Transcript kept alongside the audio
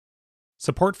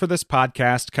Support for this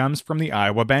podcast comes from the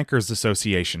Iowa Bankers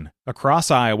Association. Across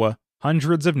Iowa,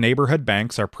 hundreds of neighborhood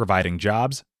banks are providing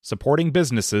jobs, supporting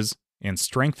businesses, and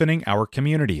strengthening our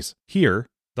communities. Here,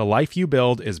 the life you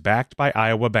build is backed by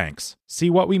Iowa banks. See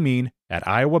what we mean at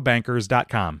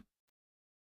iowabankers.com.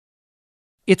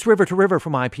 It's River to River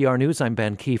from IPR News. I'm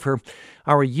Ben Kiefer.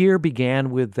 Our year began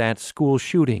with that school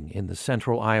shooting in the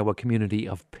central Iowa community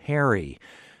of Perry.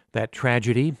 That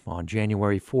tragedy on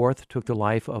January 4th took the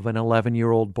life of an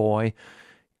 11-year-old boy,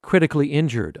 critically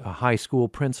injured a high school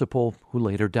principal who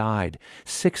later died.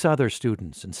 6 other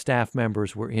students and staff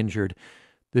members were injured.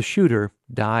 The shooter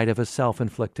died of a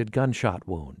self-inflicted gunshot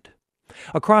wound.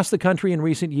 Across the country in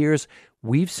recent years,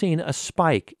 we've seen a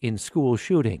spike in school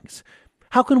shootings.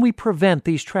 How can we prevent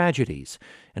these tragedies?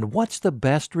 And what's the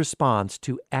best response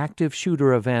to active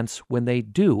shooter events when they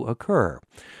do occur?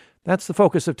 That's the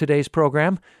focus of today's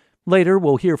program. Later,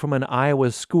 we'll hear from an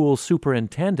Iowa school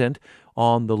superintendent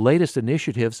on the latest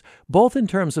initiatives, both in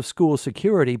terms of school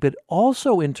security, but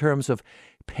also in terms of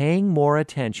paying more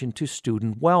attention to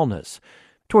student wellness.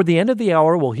 Toward the end of the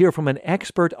hour, we'll hear from an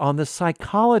expert on the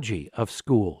psychology of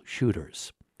school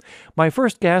shooters. My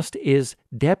first guest is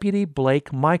Deputy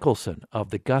Blake Michelson of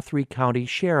the Guthrie County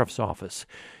Sheriff's Office.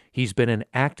 He's been an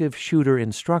active shooter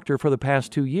instructor for the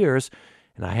past 2 years,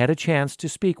 and I had a chance to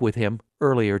speak with him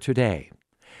earlier today.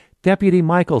 Deputy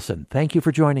Michelson, thank you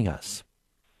for joining us.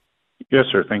 Yes,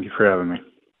 sir. Thank you for having me.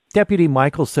 Deputy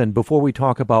Michelson, before we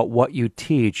talk about what you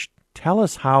teach, tell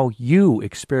us how you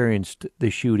experienced the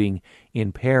shooting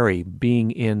in Perry, being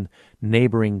in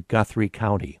neighboring Guthrie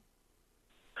County.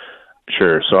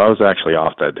 Sure. So I was actually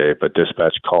off that day, but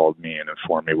dispatch called me and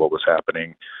informed me what was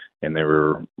happening, and they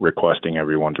were requesting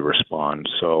everyone to respond.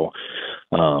 So,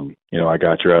 I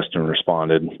got dressed and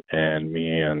responded, and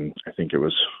me and I think it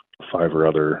was 5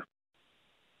 or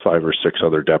 6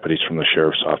 other deputies from the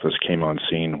sheriff's office came on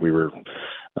scene. We were,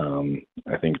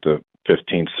 I think the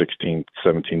 15th, 16th,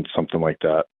 17th, something like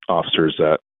that, officers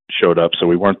that showed up. So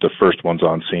we weren't the first ones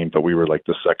on scene, but we were like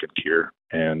the second tier.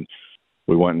 And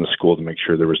we went in the school to make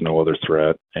sure there was no other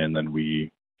threat. And then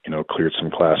we, cleared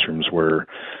some classrooms where,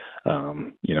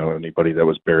 anybody that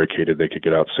was barricaded, they could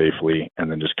get out safely,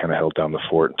 and then just kind of held down the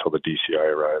fort until the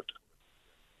DCI arrived.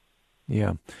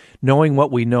 Yeah. Knowing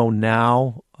what we know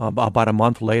now, about a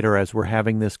month later as we're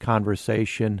having this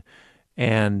conversation,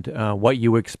 and what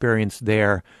you experienced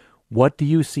there, what do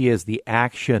you see as the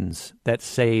actions that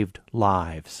saved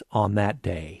lives on that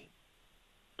day?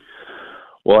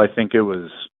 Well, I think it was,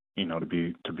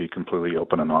 to be completely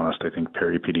open and honest, I think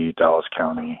Perry PD, Dallas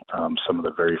County, some of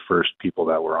the very first people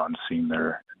that were on scene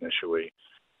there initially,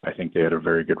 I think they had a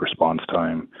very good response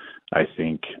time. I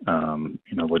think,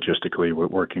 logistically,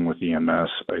 working with EMS,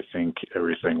 I think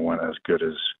everything went as good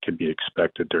as could be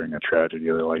expected during a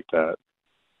tragedy like that.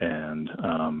 And,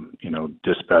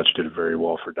 dispatch did very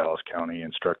well for Dallas County,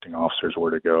 instructing officers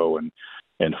where to go and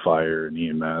fire and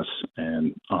EMS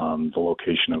and the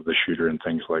location of the shooter and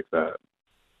things like that.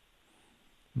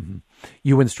 Mm-hmm.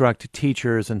 You instruct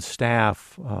teachers and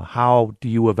staff. How do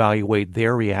you evaluate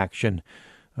their reaction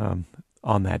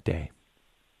on that day?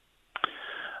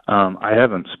 I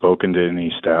haven't spoken to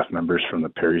any staff members from the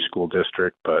Perry School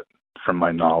District, but from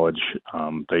my knowledge,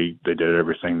 they did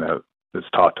everything that's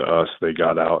taught to us. They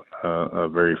got out a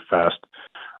very fast,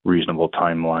 reasonable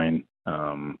timeline.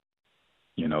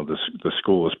 The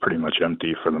school was pretty much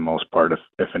empty for the most part.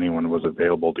 If anyone was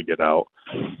available to get out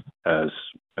as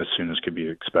soon as could be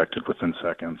expected within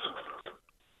seconds.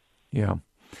 Yeah.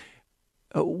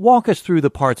 Walk us through the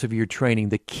parts of your training,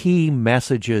 the key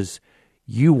messages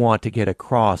you want to get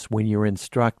across when you're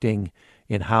instructing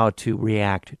in how to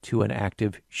react to an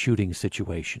active shooting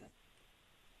situation.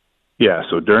 Yeah,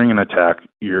 so during an attack,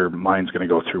 your mind's going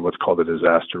to go through what's called a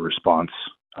disaster response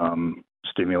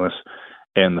stimulus.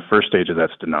 And the first stage of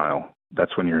that's denial.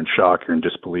 That's when you're in shock, you're in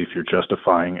disbelief, you're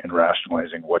justifying and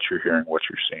rationalizing what you're hearing, what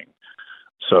you're seeing.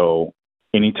 So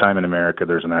anytime in America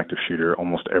there's an active shooter,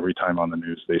 almost every time on the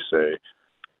news they say,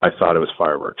 I thought it was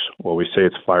fireworks. Well, we say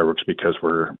it's fireworks because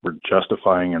we're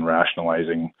justifying and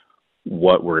rationalizing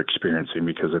what we're experiencing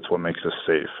because it's what makes us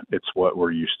safe. It's what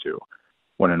we're used to.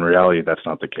 When in reality, that's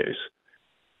not the case.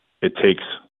 It takes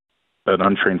an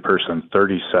untrained person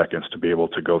 30 seconds to be able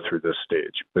to go through this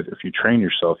stage. But if you train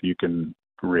yourself, you can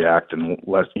react in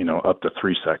less, up to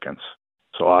 3 seconds.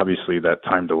 So obviously that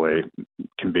time delay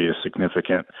can be a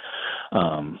significant,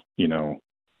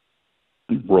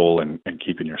 role in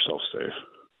keeping yourself safe.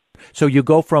 So you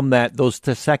go from those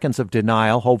seconds of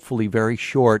denial, hopefully very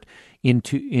short,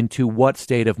 into what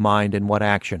state of mind and what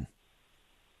action?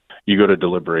 You go to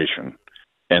deliberation,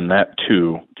 and that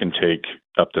too can take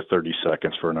up to 30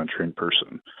 seconds for an untrained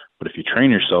person. But if you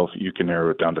train yourself, you can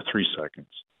narrow it down to 3 seconds.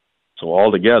 So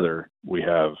altogether, we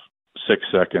have 6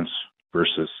 seconds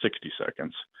versus 60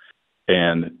 seconds.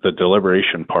 And the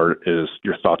deliberation part is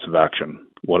your thoughts of action.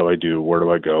 What do I do? Where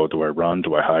do I go? Do I run?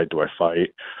 Do I hide? Do I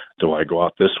fight? Do I go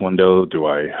out this window? Do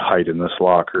I hide in this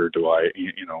locker?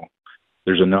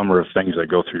 There's a number of things that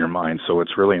go through your mind. So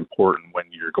it's really important when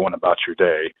you're going about your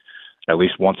day, at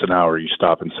least once an hour, you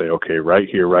stop and say, okay, right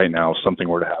here, right now, if something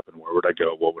were to happen, where would I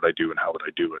go? What would I do? And how would I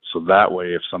do it? So that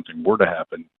way, if something were to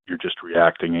happen, you're just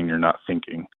reacting and you're not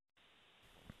thinking.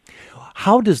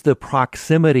 How does the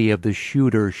proximity of the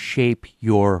shooter shape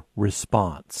your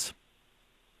response?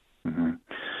 Mm-hmm.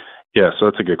 Yeah, so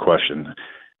that's a good question.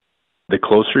 The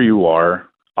closer you are,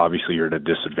 obviously you're at a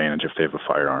disadvantage if they have a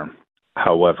firearm.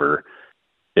 However,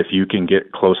 if you can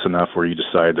get close enough where you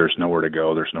decide there's nowhere to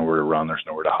go, there's nowhere to run, there's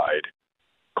nowhere to hide,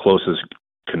 close is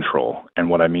control. And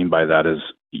what I mean by that is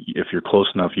if you're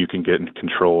close enough, you can get in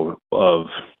control of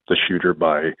the shooter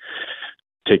by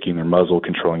taking their muzzle,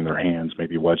 controlling their hands,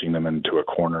 maybe wedging them into a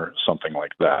corner, something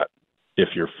like that.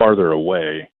 If you're farther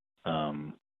away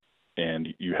and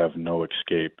you have no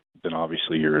escape, then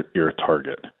obviously you're a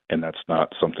target, and that's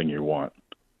not something you want.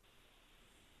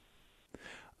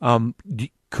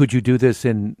 Could you do this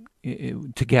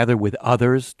together with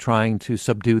others trying to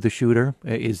subdue the shooter?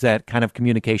 Is that kind of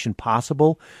communication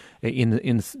possible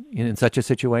in such a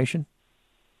situation?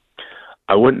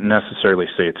 I wouldn't necessarily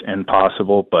say it's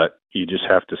impossible, but you just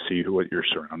have to see what your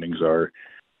surroundings are.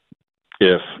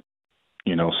 If,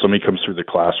 somebody comes through the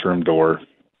classroom door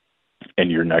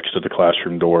and you're next to the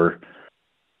classroom door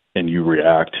and you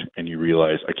react and you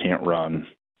realize I can't run,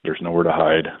 there's nowhere to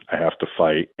hide, I have to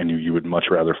fight, and you would much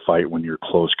rather fight when you're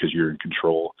close because you're in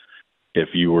control. If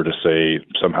you were to say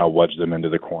somehow wedge them into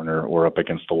the corner or up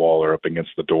against the wall or up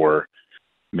against the door,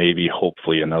 maybe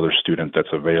hopefully another student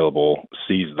that's available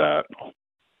sees that,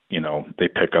 they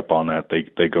pick up on that,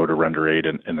 they go to render aid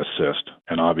and assist.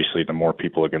 And obviously the more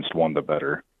people against one, the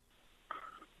better.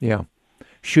 Yeah.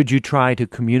 Should you try to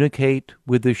communicate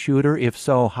with the shooter? If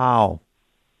so, how?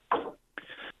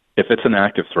 If it's an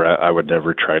active threat, I would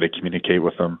never try to communicate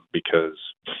with them because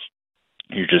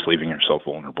you're just leaving yourself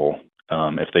vulnerable.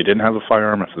 If they didn't have a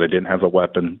firearm, if they didn't have a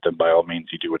weapon, then by all means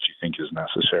you do what you think is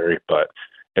necessary. But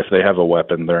if they have a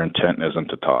weapon, their intent isn't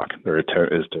to talk. Their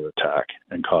intent is to attack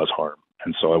and cause harm.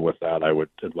 And so with that, I would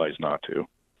advise not to.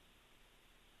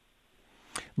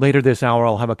 Later this hour,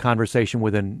 I'll have a conversation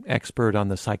with an expert on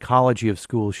the psychology of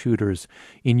school shooters.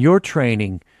 In your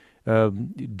training,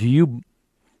 is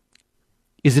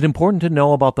it important to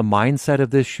know about the mindset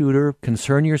of this shooter?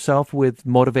 Concern yourself with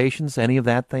motivations, any of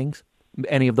those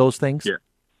things?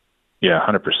 Yeah,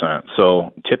 100%.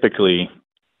 So typically,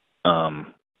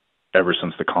 ever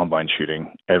since the Columbine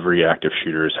shooting, every active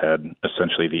shooter has had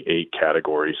essentially the 8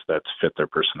 categories that fit their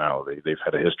personality. They've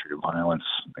had a history of violence,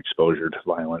 exposure to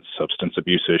violence, substance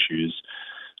abuse issues,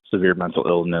 severe mental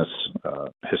illness,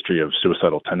 history of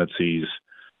suicidal tendencies,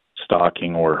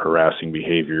 stalking or harassing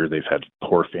behavior. They've had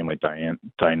poor family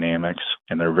dynamics,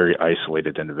 and they're a very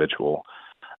isolated individual.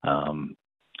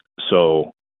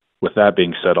 So with that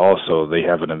being said, also, they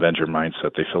have an avenger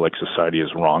mindset. They feel like society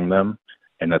has wronged them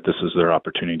and that this is their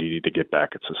opportunity to get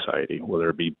back at society, whether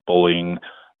it be bullying,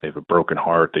 they have a broken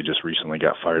heart, they just recently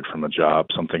got fired from a job,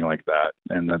 something like that,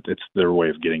 and that it's their way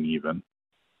of getting even.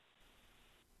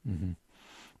 Mm-hmm.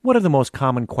 What are the most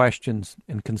common questions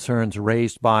and concerns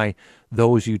raised by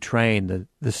those you train,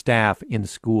 the staff in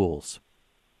schools?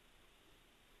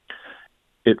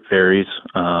 It varies.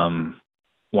 One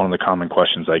of the common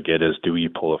questions I get is, do you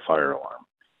pull a fire alarm?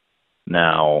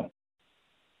 Now,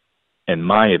 in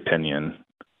my opinion,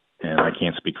 and I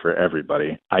can't speak for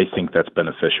everybody, I think that's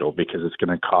beneficial because it's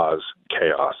going to cause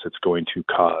chaos. It's going to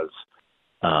cause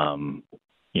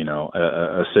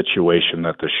a situation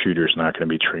that the shooter's not going to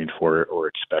be trained for or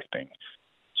expecting.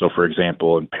 So, for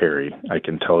example, in Perry, I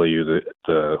can tell you that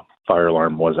the fire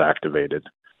alarm was activated,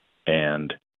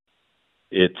 and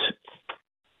it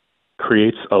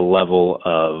creates a level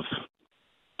of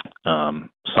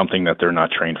something that they're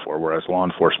not trained for, whereas law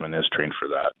enforcement is trained for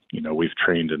that. We've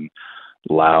trained in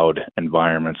loud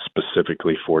environments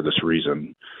specifically for this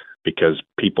reason, because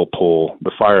people pull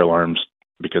the fire alarms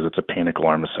because it's a panic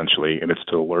alarm essentially, and it's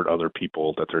to alert other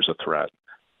people that there's a threat.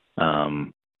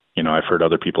 I've heard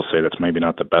other people say that's maybe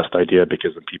not the best idea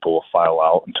because then people will file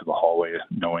out into the hallway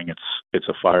knowing it's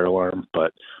a fire alarm,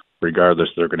 but regardless,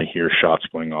 they're going to hear shots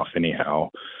going off anyhow.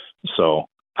 So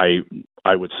I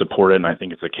would support it, and I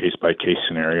think it's a case-by-case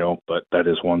scenario, but that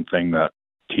is one thing that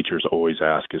teachers always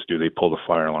ask is, do they pull the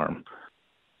fire alarm?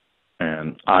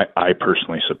 And I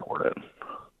personally support it.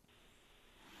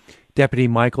 Deputy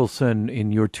Michelson,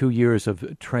 in your 2 years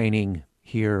of training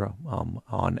here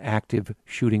on active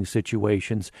shooting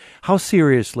situations, how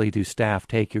seriously do staff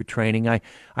take your training? I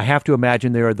have to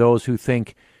imagine there are those who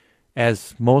think,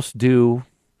 as most do,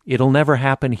 it'll never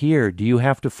happen here. Do you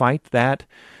have to fight that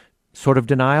sort of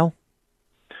denial?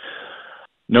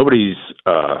 Nobody's,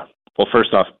 well,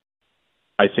 first off,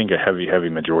 I think a heavy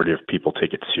majority of people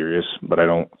take it serious, but I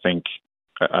would think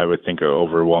an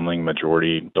overwhelming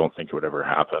majority don't think it would ever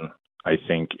happen. I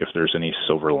think if there's any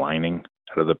silver lining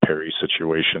out of the Perry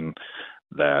situation,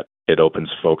 that it opens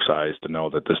folks' eyes to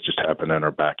know that this just happened in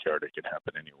our backyard. It can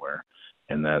happen anywhere,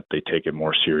 and that they take it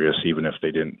more serious, even if they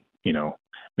didn't,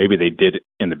 maybe they did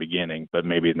in the beginning, but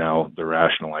maybe now they're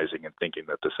rationalizing and thinking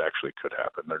that this actually could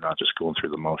happen. They're not just going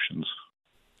through the motions.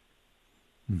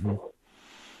 Mm-hmm.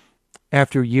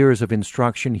 After years of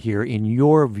instruction here, in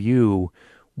your view,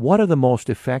 what are the most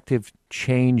effective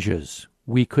changes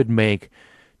we could make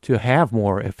to have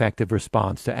more effective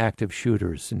response to active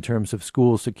shooters in terms of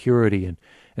school security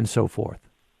and so forth?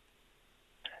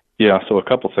 Yeah, so a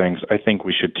couple things. I think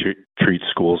we should treat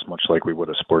schools much like we would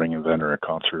a sporting event or a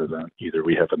concert event. Either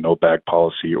we have a no bag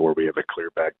policy or we have a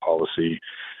clear bag policy.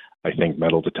 I think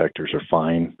metal detectors are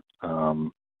fine.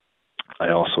 I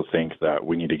also think that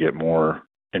we need to get more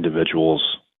individuals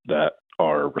that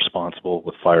are responsible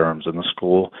with firearms in the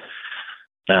school.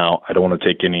 Now, I don't want to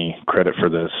take any credit for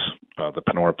this. The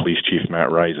Panora Police Chief,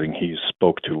 Matt Rising, he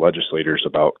spoke to legislators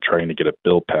about trying to get a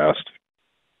bill passed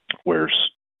where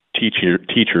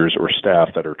teachers or staff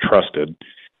that are trusted,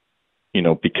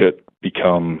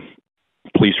 become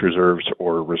police reserves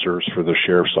or reserves for the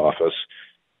sheriff's office,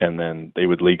 and then they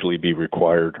would legally be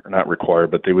required, or not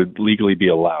required, but they would legally be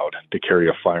allowed to carry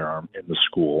a firearm in the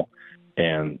school,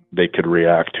 and they could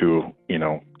react to,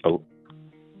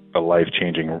 a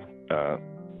life-changing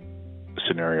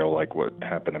scenario like what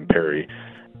happened in Perry,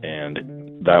 and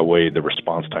that way the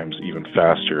response time's even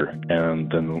faster, and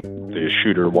then the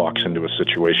shooter walks into a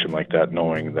situation like that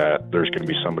knowing that there's going to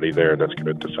be somebody there that's going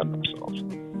to defend themselves.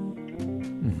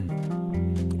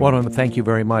 Mm-hmm. Well, I want to thank you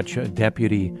very much,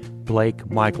 Deputy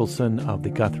Blake Michelson of the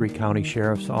Guthrie County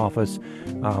Sheriff's Office.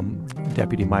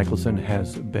 Deputy Michelson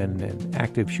has been an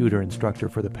active shooter instructor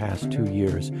for the past 2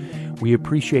 years. We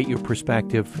appreciate your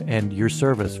perspective and your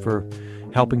service for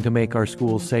helping to make our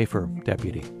schools safer,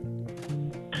 Deputy.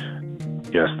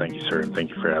 Yes, thank you, sir, and thank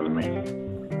you for having me.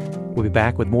 We'll be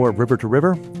back with more River to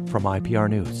River from IPR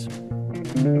News.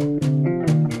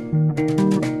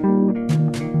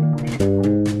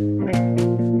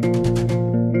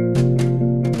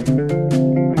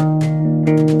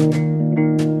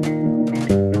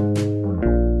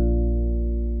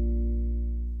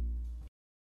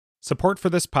 Support for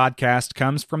this podcast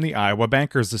comes from the Iowa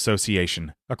Bankers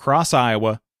Association. Across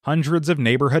Iowa, hundreds of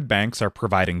neighborhood banks are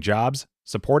providing jobs,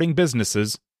 supporting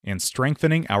businesses, and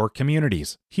strengthening our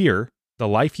communities. Here, the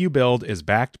life you build is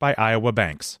backed by Iowa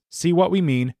banks. See what we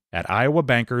mean at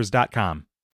iowabankers.com.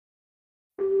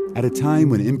 At a time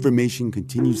when information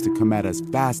continues to come at us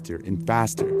faster and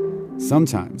faster,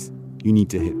 sometimes you need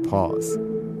to hit pause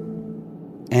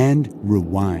and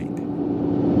rewind.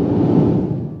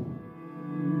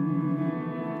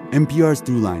 NPR's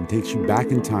Throughline takes you back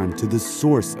in time to the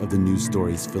source of the news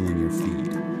stories filling your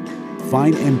feed.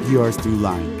 Find NPR's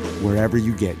Throughline wherever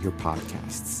you get your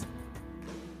podcasts.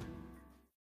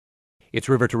 It's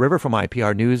River to River from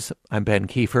IPR News. I'm Ben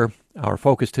Kiefer. Our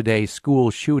focus today,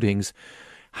 school shootings.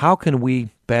 How can we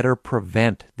better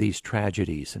prevent these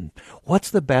tragedies? And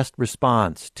what's the best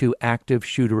response to active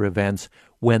shooter events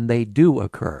when they do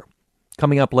occur?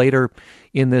 Coming up later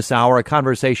in this hour, a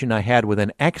conversation I had with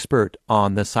an expert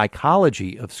on the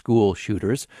psychology of school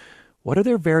shooters. What are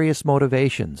their various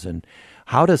motivations, and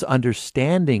how does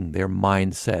understanding their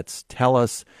mindsets tell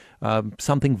us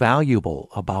something valuable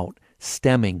about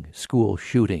stemming school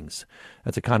shootings?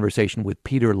 That's a conversation with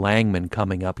Peter Langman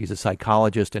coming up. He's a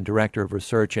psychologist and director of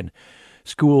research and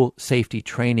school safety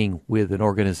training with an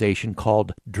organization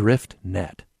called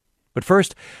DriftNet. But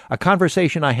first, a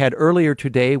conversation I had earlier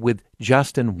today with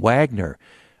Justin Wagner.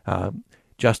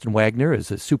 Justin Wagner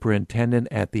is a superintendent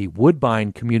at the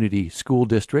Woodbine Community School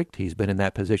District. He's been in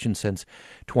that position since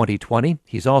 2020.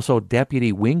 He's also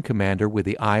deputy wing commander with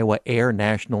the Iowa Air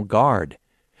National Guard.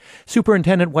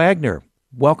 Superintendent Wagner,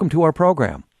 welcome to our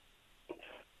program.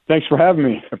 Thanks for having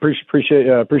me. I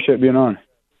appreciate being on.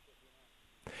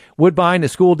 Woodbine, a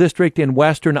school district in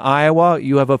western Iowa.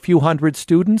 You have a few hundred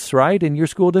students, right, in your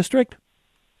school district?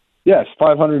 Yes,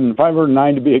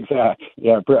 509 to be exact.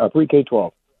 Yeah,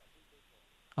 pre-K-12.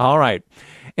 All right.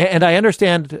 And I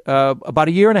understand about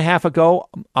a year and a half ago,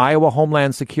 Iowa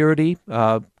Homeland Security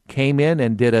came in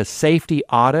and did a safety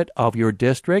audit of your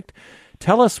district.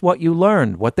 Tell us what you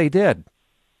learned, what they did.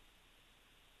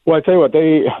 Well, I tell you what,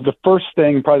 the first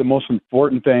thing, probably the most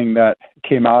important thing that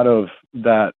came out of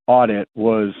that audit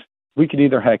was we could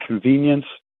either have convenience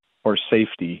or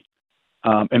safety.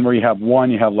 And where you have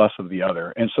one, you have less of the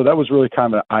other. And so that was really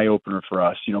kind of an eye-opener for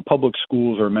us. Public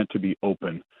schools are meant to be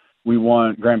open. We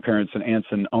want grandparents and aunts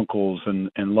and uncles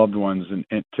and loved ones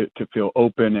and to feel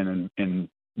open and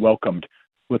welcomed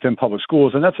within public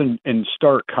schools. And that's in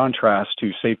stark contrast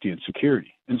to safety and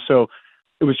security. And so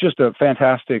it was just a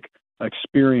fantastic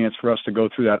experience for us to go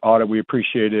through that audit. We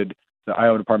appreciated the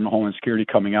Iowa Department of Homeland Security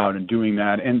coming out and doing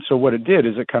that. And so what it did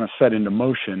is it kind of set into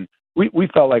motion. We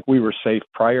felt like we were safe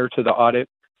prior to the audit.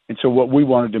 And so what we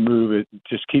wanted to move is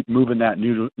just keep moving that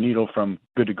needle from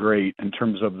good to great in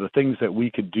terms of the things that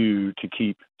we could do to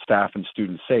keep staff and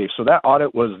students safe. So that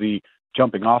audit was the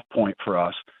jumping off point for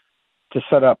us to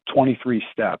set up 23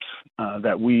 steps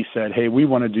that we said, hey, we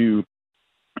want to do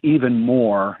even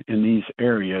more in these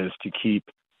areas to keep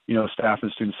staff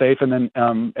and students safe. And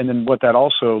then what that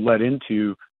also led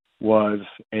into was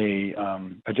a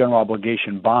general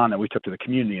obligation bond that we took to the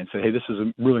community and said, hey, this is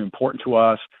really important to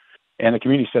us. And the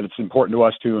community said it's important to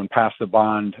us too, and passed the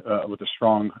bond with a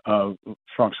strong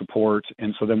support.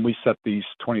 And so then we set these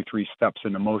 23 steps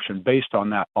into motion based on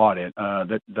that audit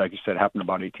that, like you said, happened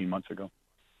about 18 months ago.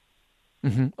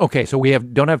 Mm-hmm. Okay, so we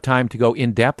don't have time to go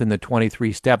in depth in the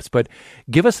 23 steps, but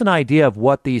give us an idea of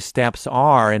what these steps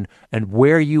are and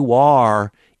where you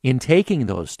are in taking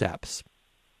those steps.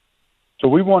 So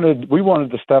we wanted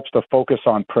the steps to focus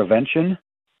on prevention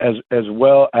as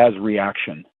well as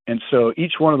reaction. And so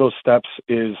each one of those steps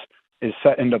is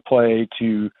set into play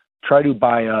to try to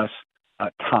buy us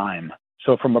time.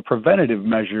 So from a preventative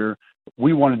measure,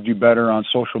 we want to do better on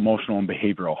social, emotional, and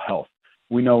behavioral health.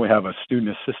 We know we have a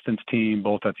student assistance team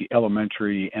both at the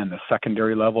elementary and the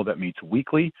secondary level that meets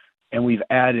weekly, and we've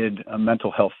added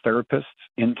mental health therapists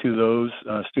into those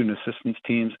student assistance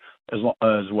teams as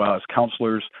well as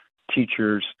counselors,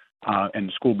 teachers,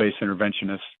 and school-based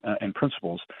interventionists and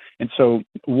principals. And so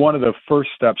one of the first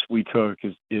steps we took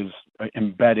is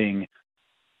embedding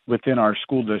within our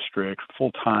school district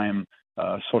full-time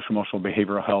social, emotional,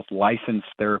 behavioral health licensed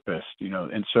therapists,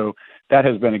 and so that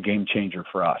has been a game changer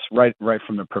for us right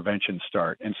from the prevention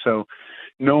start. And so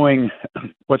knowing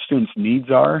what students' needs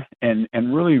are and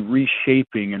really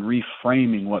reshaping and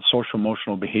reframing what social,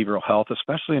 emotional, behavioral health,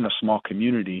 especially in a small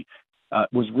community,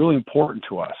 was really important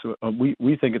to us.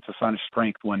 We think it's a sign of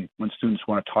strength when students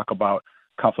want to talk about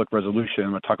conflict resolution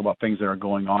and want to talk about things that are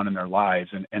going on in their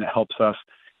lives, and it helps us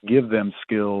give them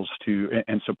skills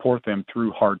and support them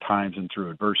through hard times and through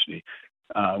adversity.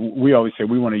 We always say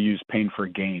we want to use pain for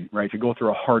gain, right? To go through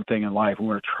a hard thing in life, we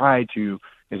want to try to,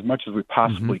 as much as we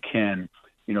possibly can,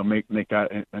 make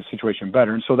that a situation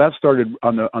better. And so that started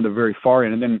on the very far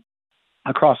end, and then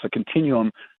across the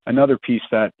continuum, another piece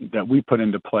that we put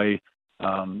into play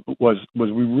was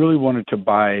we really wanted to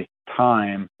buy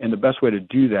time, and the best way to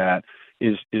do that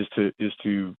is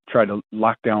to try to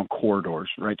lock down corridors,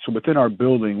 right? So within our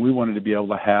building, we wanted to be able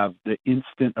to have the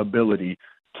instant ability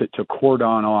to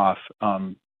cordon off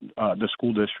the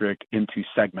school district into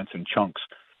segments and chunks.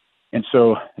 And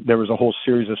so there was a whole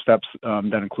series of steps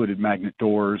that included magnet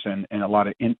doors and a lot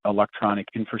of electronic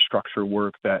infrastructure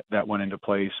work that went into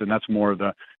place. And that's more of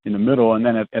in the middle. And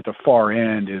then at the far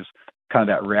end is kind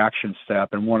of that reaction step.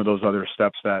 And one of those other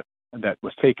steps that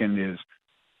was taken is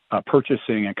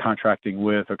purchasing and contracting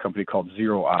with a company called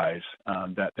Zero Eyes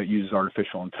that uses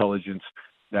artificial intelligence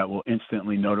that will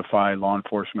instantly notify law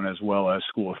enforcement as well as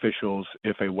school officials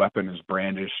if a weapon is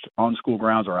brandished on school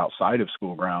grounds or outside of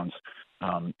school grounds.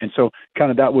 And so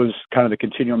that was kind of the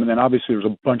continuum. And then obviously there's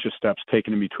a bunch of steps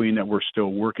taken in between that we're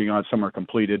still working on. Some are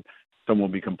completed. Some will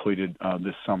be completed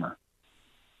this summer.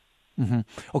 Mm-hmm.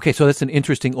 Okay, so that's an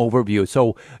interesting overview.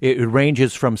 So it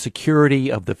ranges from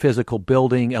security of the physical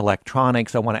building,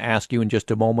 electronics. I want to ask you in just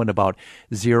a moment about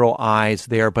Zero Eyes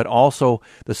there, but also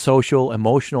the social,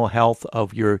 emotional health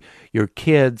of your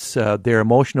kids, their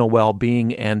emotional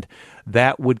well-being, and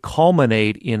that would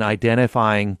culminate in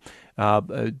identifying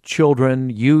children,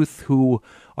 youth who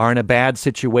are in a bad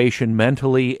situation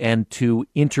mentally, and to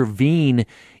intervene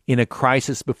in a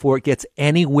crisis before it gets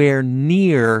anywhere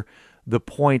near the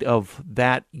point of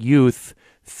that youth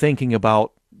thinking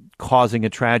about causing a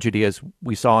tragedy, as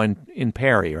we saw in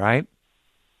Perry, right?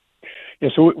 Yeah,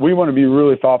 so we want to be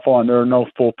really thoughtful, and there are no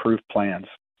foolproof plans,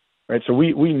 right? So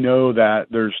we know that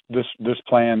there's this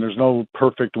plan, there's no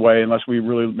perfect way unless we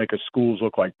really make schools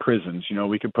look like prisons.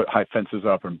 We could put high fences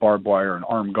up and barbed wire and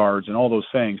armed guards and all those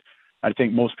things. I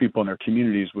think most people in their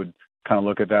communities would kind of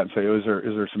look at that and say, is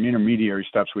there some intermediary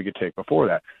steps we could take before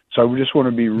that? So I just want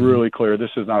to be really clear. This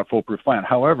is not a foolproof plan.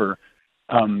 However,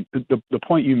 the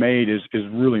point you made is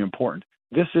really important.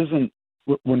 This isn't,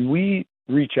 when we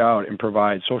reach out and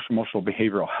provide social emotional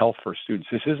behavioral health for students,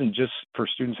 this isn't just for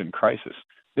students in crisis.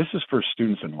 This is for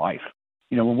students in life.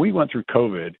 When we went through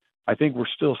COVID, I think we're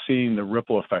still seeing the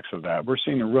ripple effects of that. We're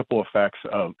seeing the ripple effects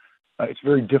of it's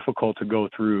very difficult to go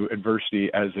through adversity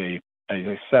as a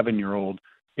 7-year-old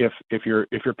if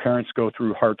your parents go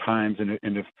through hard times and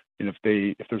if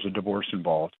there's a divorce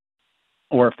involved,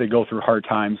 or if they go through hard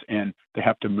times and they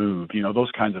have to move,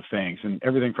 those kinds of things, and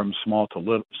everything from small to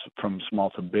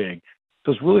big.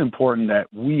 So it's really important that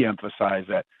we emphasize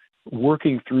that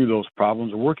working through those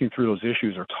problems or working through those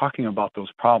issues or talking about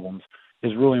those problems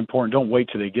is really important. Don't wait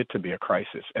till they get to be a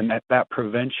crisis. And that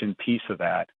prevention piece of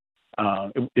that,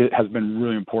 it has been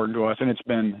really important to us. And it's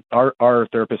been, our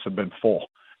therapists have been full.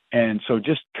 And so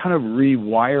just kind of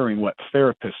rewiring what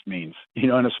therapist means, in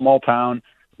a small town,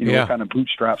 we're kind of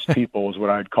bootstraps people is what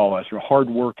I'd call us,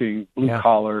 hardworking, blue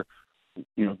collar,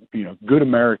 good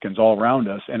Americans all around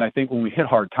us. And I think when we hit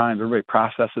hard times, everybody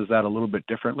processes that a little bit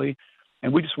differently.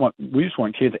 And we just want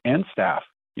kids and staff,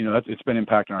 it's been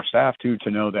impacting our staff too,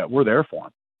 to know that we're there for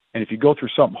them. And if you go through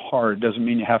something hard, it doesn't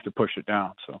mean you have to push it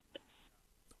down. So.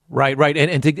 Right.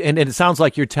 And it sounds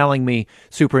like you're telling me,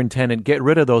 Superintendent, get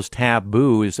rid of those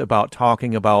taboos about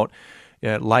talking about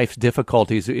life's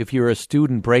difficulties. If you're a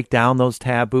student, break down those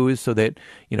taboos so that,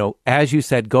 as you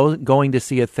said, going to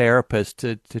see a therapist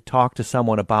to talk to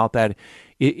someone about that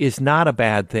is not a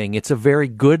bad thing. It's a very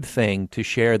good thing to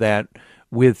share that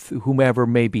with whomever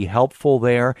may be helpful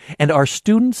there. And are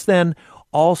students then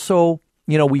also,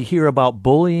 we hear about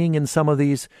bullying in some of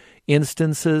these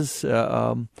instances.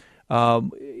 Are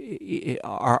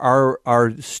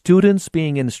students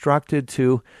being instructed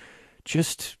to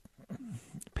just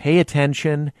pay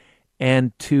attention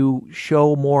and to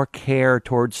show more care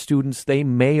towards students they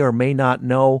may or may not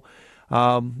know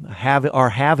are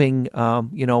having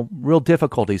real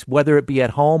difficulties, whether it be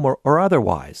at home or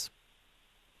otherwise?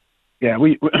 Yeah,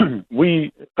 we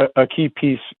a key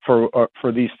piece for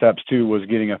these steps too was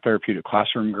getting a therapeutic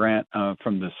classroom grant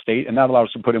from the state, and that allows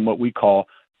us to put in what we call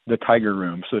the Tiger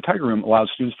Room. So the Tiger Room allows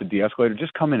students to de-escalate or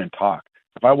just come in and talk.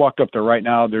 If I walked up there right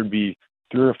now, there'd be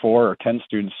 3 or 4 or 10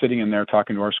 students sitting in there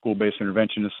talking to our school-based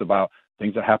interventionists about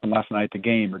things that happened last night at the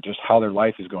game or just how their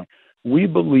life is going. We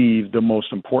believe the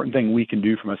most important thing we can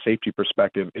do from a safety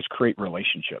perspective is create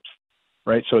relationships,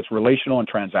 right? So it's relational and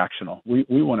transactional.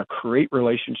 We want to create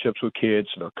relationships with kids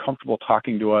so they're comfortable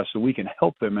talking to us so we can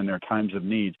help them in their times of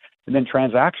need. And then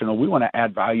transactional, we want to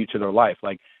add value to their life.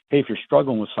 Like, hey, if you're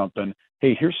struggling with something,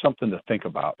 hey, here's something to think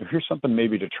about. Or here's something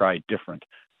maybe to try different.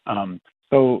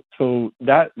 So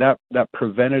that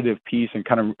preventative piece and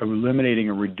kind of eliminating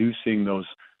and reducing those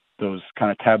kind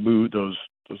of taboo, those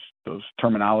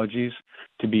terminologies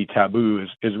to be taboo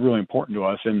is really important to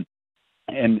us, and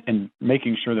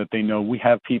making sure that they know we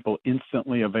have people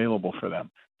instantly available for them.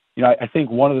 I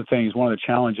think one of the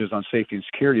challenges on safety and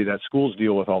security that schools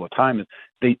deal with all the time is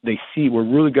they see we're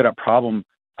really good at problem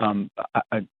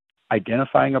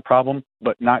identifying a problem,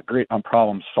 but not great on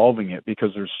problem solving it because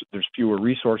there's fewer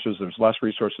resources, there's less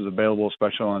resources available,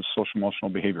 especially on social emotional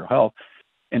behavioral health.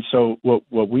 And so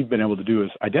what we've been able to do is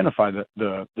identify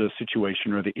the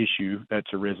situation or the issue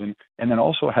that's arisen, and then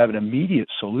also have an immediate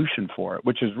solution for it,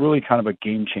 which is really kind of a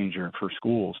game changer for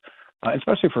schools,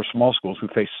 especially for small schools who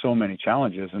face so many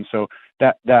challenges. And so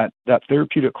that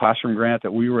therapeutic classroom grant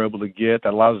that we were able to get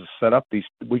that allows us to set up these,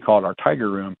 we call it our Tiger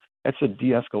Room. That's a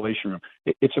de-escalation room.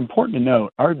 It's important to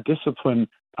note our discipline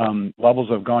levels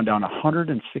have gone down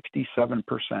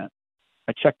 167%.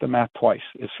 I checked the math twice.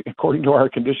 It's according to our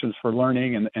conditions for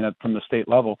learning and from the state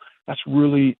level. That's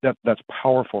really that's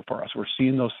powerful for us. We're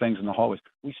seeing those things in the hallways.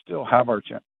 We still have our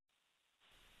gym.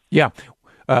 Yeah.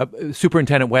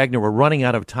 Superintendent Wagner, we're running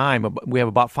out of time. We have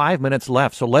about 5 minutes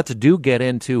left, so let's get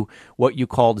into what you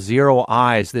called Zero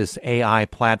Eyes, this AI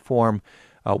platform,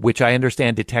 which I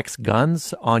understand detects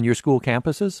guns on your school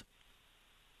campuses.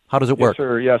 How does it work?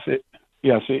 Yes, sir.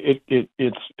 Yes,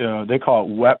 it's they call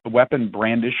it weapon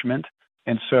brandishment.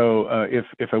 And so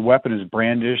if a weapon is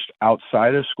brandished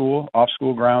outside of school, off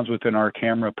school grounds within our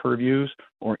camera purviews,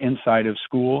 or inside of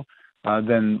school,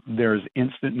 then there's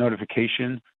instant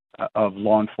notification of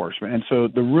law enforcement. And so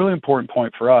the really important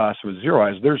point for us with Zero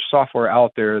Eyes, there's software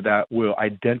out there that will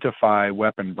identify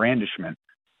weapon brandishment.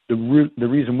 The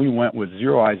reason we went with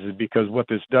Zero Eyes is because what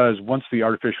this does, once the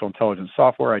artificial intelligence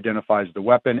software identifies the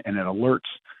weapon and it alerts,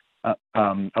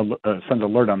 sends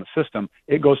alert on the system,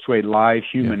 it goes to a live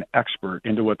human expert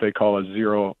into what they call a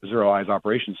Zero Eyes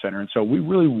Operations Center. And so we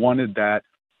really wanted that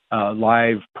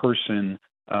live person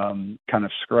kind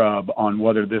of scrub on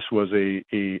whether this was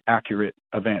a accurate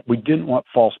event. We didn't want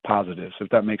false positives, if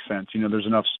that makes sense.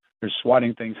 There's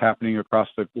swatting things happening across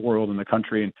the world and the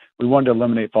country, and we wanted to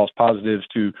eliminate false positives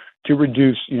to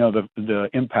reduce, the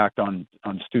impact on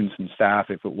students and staff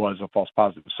if it was a false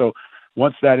positive. So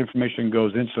once that information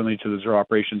goes instantly to the Zero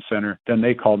Operations Center, then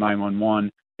they call 911,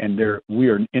 and we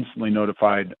are instantly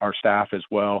notified, our staff as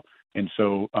well. And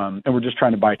so, and we're just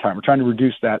trying to buy time. We're trying to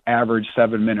reduce that average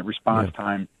 7-minute response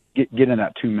time, get in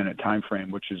that 2-minute time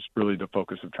frame, which is really the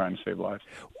focus of trying to save lives.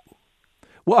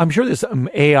 Well, I'm sure this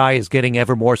AI is getting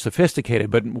ever more sophisticated,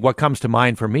 but what comes to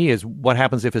mind for me is what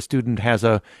happens if a student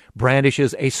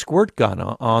brandishes a squirt gun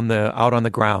out on the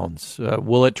grounds.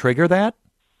 Will it trigger that?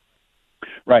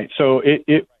 Right. So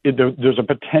there's a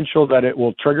potential that it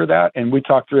will trigger that, and we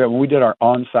talked through that when we did our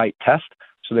on-site test.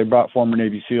 So they brought former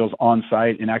Navy SEALs on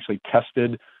site and actually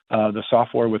tested the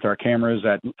software with our cameras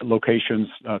at locations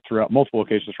multiple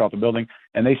locations throughout the building.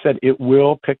 And they said it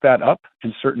will pick that up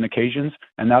in certain occasions.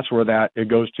 And that's where it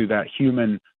goes to that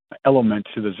human element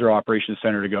to the Zero Operations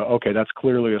Center to go, okay, that's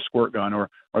clearly a squirt gun, or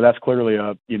that's clearly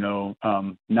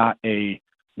not a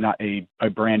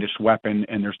brandished weapon,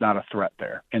 and there's not a threat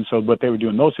there. And so what they would do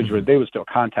in those situations, they would still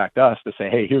contact us to say,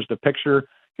 hey, here's the picture.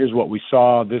 Here's what we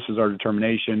saw. This is our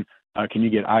determination. Can you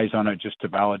get eyes on it just to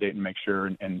validate and make sure?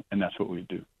 And that's what we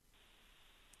do.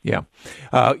 Yeah.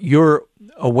 You're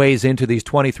a ways into these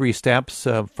 23 steps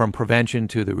from prevention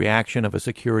to the reaction of a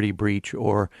security breach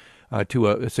or to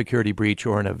a security breach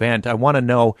or an event. I want to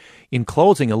know, in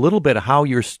closing, a little bit how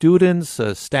your students,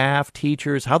 staff,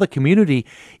 teachers, how the community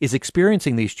is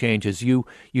experiencing these changes. You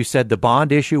said the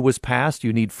bond issue was passed.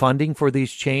 You need funding for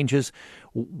these changes.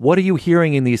 What are you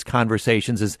hearing in these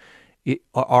conversations?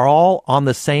 Are all on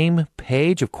the same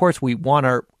page? Of course, we want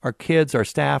our kids, our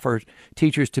staff, our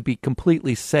teachers to be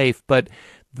completely safe, but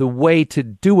the way to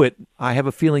do it, I have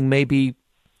a feeling, may be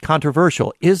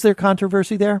controversial. Is there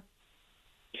controversy there?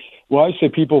 Well, I say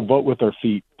people vote with their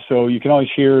feet. So you can always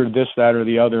hear this, that, or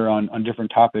the other on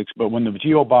different topics. But when the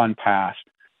GO bond passed,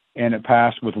 and it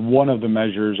passed with one of the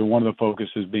measures and one of the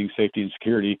focuses being safety and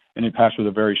security, and it passed with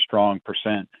a very strong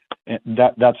percent,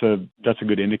 that's a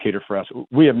good indicator for us.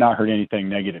 We have not heard anything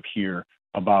negative here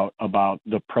about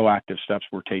the proactive steps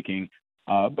we're taking.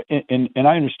 And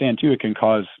I understand too, it can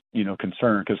cause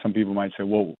concern, because some people might say,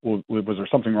 well, was there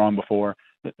something wrong before?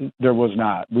 There was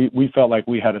not. We felt like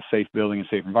we had a safe building and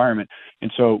safe environment,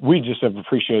 and so we just have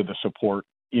appreciated the support.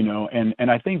 And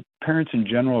I think parents in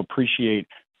general appreciate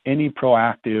any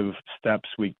proactive steps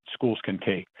schools can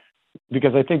take,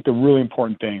 because I think the really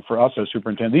important thing for us as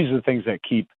superintendent, these are the things that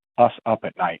keep us up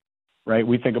at night, right?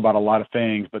 We think about a lot of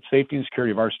things, but safety and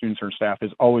security of our students or staff is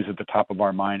always at the top of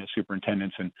our mind as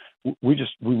superintendents. And we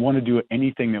want to do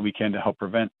anything that we can to help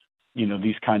prevent,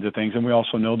 these kinds of things. And we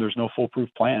also know there's no foolproof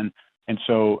plan. And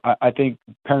so I think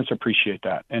parents appreciate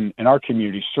that. And our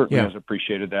community certainly has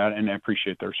appreciated that, and I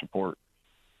appreciate their support.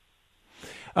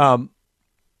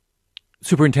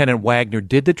 Superintendent Wagner,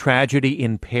 did the tragedy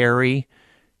in Perry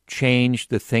change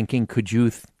the thinking? Could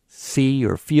you see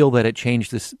or feel that it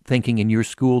changed this thinking in your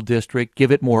school district,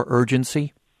 give it more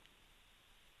urgency?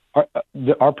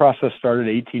 Our process started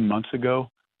 18 months ago.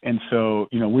 And so,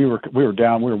 we were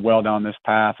well down this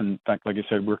path. And in fact, like I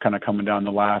said, we're kind of coming down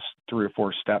the last 3 or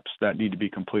 4 steps that need to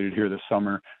be completed here this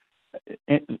summer.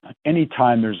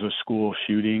 Anytime there's a school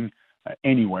shooting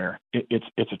anywhere, it's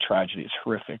a tragedy. It's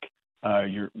horrific.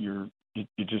 It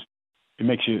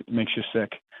makes you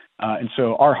sick. And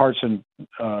so our hearts and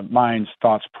minds,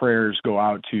 thoughts, prayers go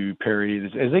out to Perry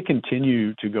as they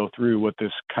continue to go through what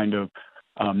this kind of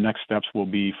next steps will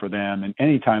be for them. And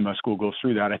anytime a school goes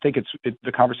through that, I think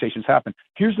the conversations happen.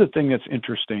 Here's the thing that's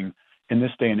interesting in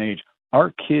this day and age.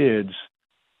 Our kids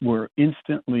were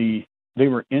instantly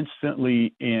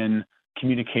in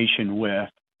communication with,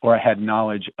 or had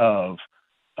knowledge of,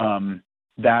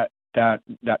 that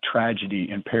tragedy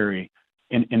in Perry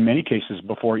in many cases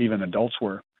before even adults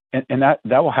were. And that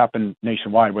will happen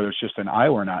nationwide, whether it's just in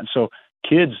Iowa or not. And so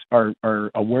kids are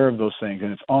aware of those things,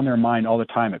 and it's on their mind all the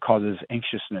time. It causes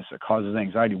anxiousness. It causes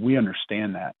anxiety. We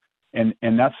understand that. And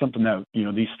that's something that,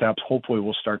 these steps hopefully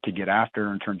will start to get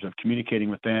after in terms of communicating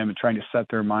with them and trying to set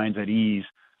their minds at ease,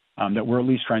 that we're at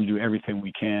least trying to do everything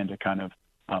we can to kind of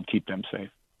keep them safe.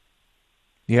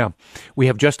 Yeah. We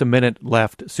have just a minute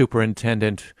left,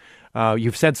 Superintendent.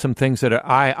 You've said some things that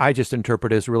I just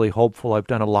interpret as really hopeful. I've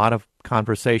done a lot of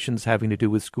conversations having to do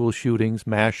with school shootings,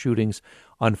 mass shootings.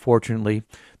 Unfortunately,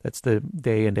 that's the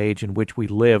day and age in which we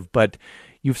live. But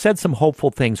you've said some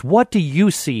hopeful things. What do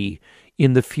you see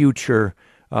in the future?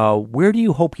 Where do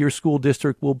you hope your school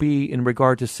district will be in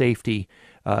regard to safety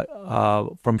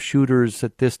from shooters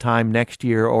at this time next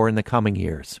year or in the coming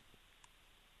years?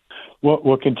 Well,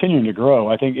 we're continuing to grow.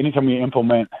 I think anytime we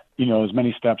implement, as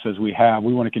many steps as we have,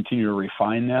 we want to continue to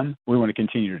refine them. We want to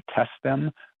continue to test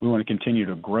them. We want to continue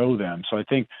to grow them. So I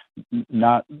think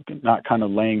not kind of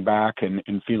laying back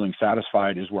and feeling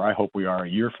satisfied is where I hope we are a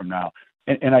year from now.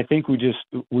 And I think we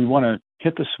want to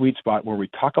hit the sweet spot where we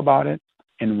talk about it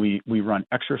and we run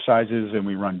exercises and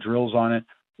we run drills on it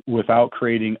without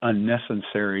creating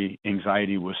unnecessary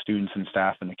anxiety with students and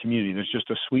staff in the community. There's just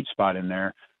a sweet spot in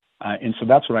there. And so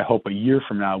that's what I hope a year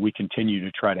from now we continue to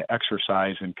try to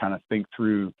exercise and kind of think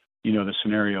through, the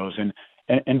scenarios.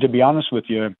 And to be honest with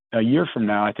you, a year from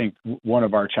now, I think one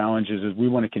of our challenges is we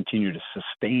want to continue to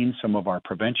sustain some of our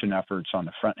prevention efforts on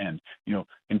the front end,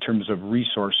 in terms of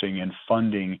resourcing and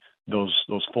funding those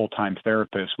full-time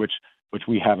therapists, which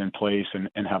we have in place and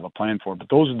have a plan for. But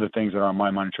those are the things that are on my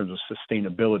mind in terms of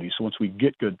sustainability. So once we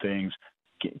get good things,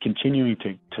 continuing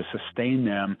to sustain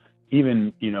them,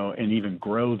 even and even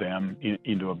grow them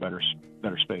into a better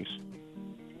space.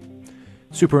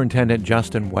 Superintendent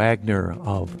Justin Wagner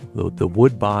of the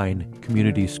Woodbine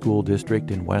Community School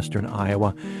District in western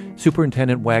Iowa.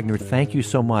 Superintendent Wagner, thank you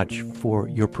so much for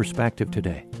your perspective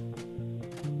today.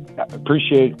 I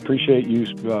appreciate you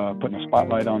putting a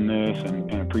spotlight on this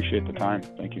and appreciate the time.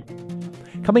 Thank you.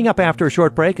 Coming up after a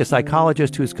short break, a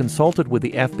psychologist who's consulted with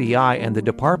the FBI and the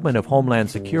Department of Homeland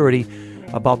Security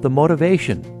about the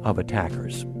motivation of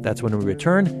attackers. That's when we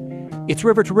return. It's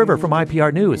River to River from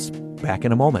IPR News. Back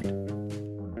in a moment.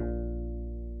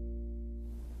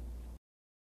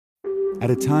 At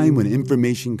a time when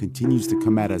information continues to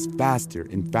come at us faster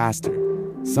and faster,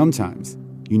 sometimes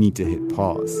you need to hit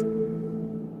pause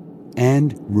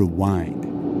and rewind.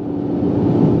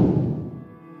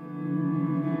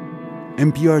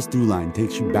 NPR's Throughline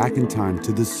takes you back in time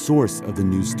to the source of the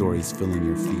news stories filling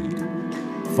your feed.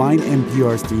 Find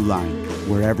NPR's Throughline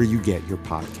wherever you get your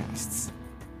podcasts.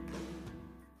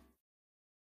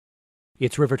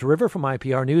 It's River to River from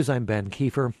IPR News. I'm Ben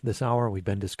Kiefer. This hour we've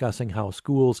been discussing how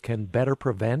schools can better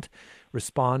prevent,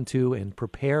 respond to, and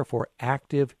prepare for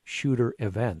active shooter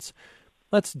events.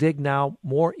 Let's dig now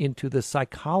more into the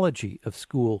psychology of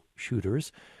school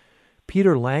shooters.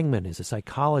 Peter Langman is a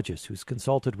psychologist who's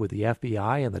consulted with the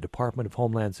FBI and the Department of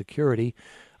Homeland Security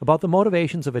about the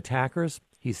motivations of attackers.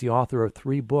 He's the author of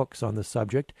 3 books on the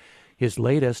subject. His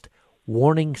latest,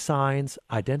 Warning Signs,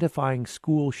 Identifying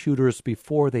School Shooters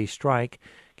Before They Strike,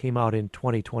 came out in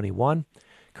 2021.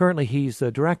 Currently, he's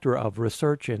the Director of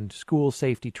Research and School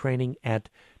Safety Training at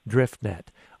DriftNet.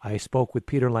 I spoke with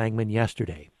Peter Langman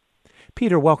yesterday.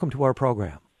 Peter, welcome to our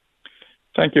program.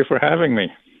 Thank you for having me.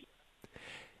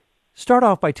 Start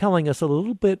off by telling us a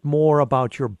little bit more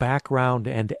about your background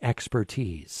and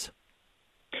expertise.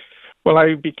 Well,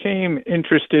 I became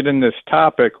interested in this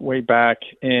topic way back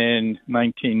in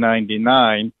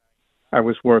 1999. I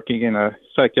was working in a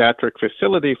psychiatric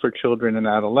facility for children and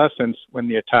adolescents when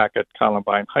the attack at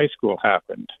Columbine High School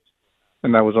happened.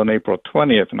 And that was on April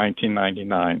 20th,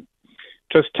 1999.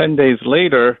 Just 10 days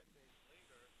later,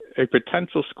 a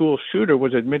potential school shooter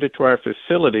was admitted to our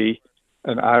facility,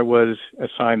 and I was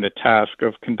assigned the task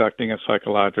of conducting a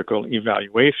psychological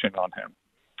evaluation on him.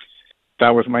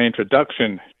 That was my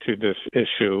introduction to this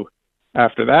issue.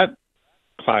 After that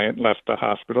client left the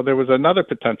hospital, there was another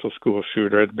potential school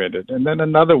shooter admitted, and then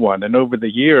another one. And over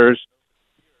the years,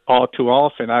 all too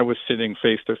often, I was sitting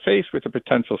face-to-face with a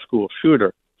potential school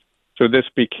shooter. So this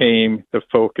became the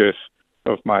focus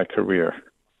of my career.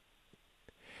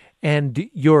 And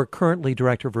you're currently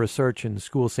Director of Research and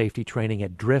School Safety Training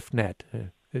at DriftNet.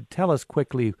 Tell us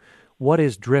quickly, what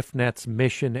is DriftNet's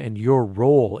mission and your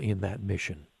role in that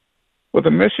mission? Well, the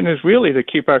mission is really to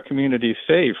keep our communities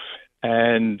safe,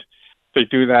 and they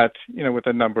do that, with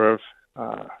a number of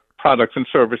products and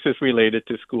services related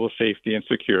to school safety and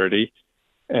security.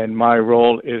 And my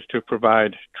role is to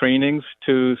provide trainings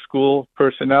to school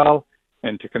personnel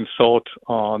and to consult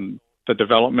on the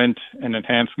development and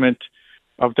enhancement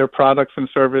of their products and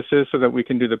services so that we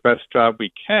can do the best job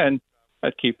we can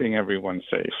at keeping everyone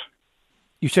safe.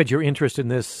 You said your interest in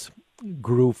this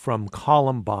grew from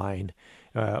Columbine.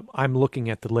 I'm looking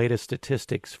at the latest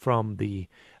statistics from the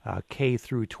K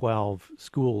through 12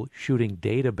 school shooting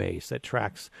database that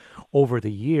tracks over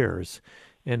the years.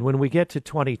 And when we get to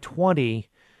 2020,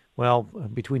 well,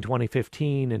 between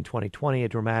 2015 and 2020, a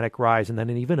dramatic rise, and then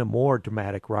even a more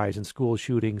dramatic rise in school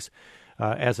shootings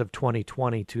as of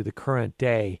 2020 to the current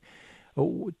day.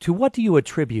 To what do you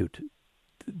attribute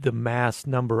the mass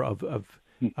number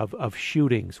of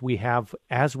shootings we have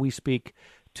as we speak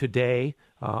today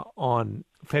on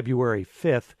February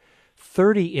 5th?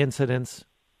 30 incidents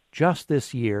just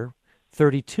this year,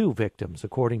 32 victims,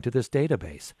 according to this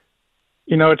database.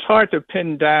 It's hard to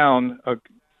pin down a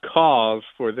cause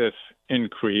for this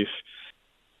increase.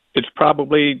 It's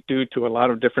probably due to a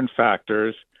lot of different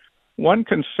factors. One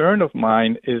concern of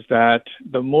mine is that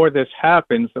the more this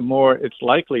happens, the more it's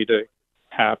likely to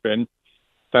happen,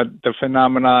 that the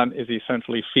phenomenon is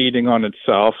essentially feeding on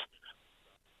itself,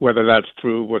 whether that's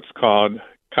through what's called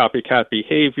copycat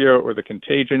behavior or the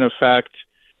contagion effect,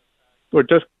 or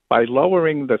just by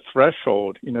lowering the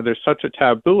threshold. There's such a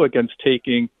taboo against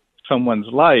taking someone's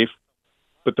life,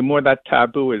 but the more that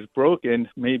taboo is broken,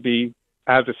 maybe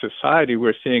as a society,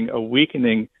 we're seeing a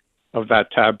weakening of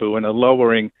that taboo and a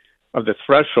lowering of the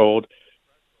threshold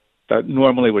that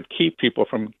normally would keep people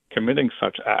from committing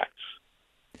such acts.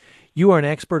 You are an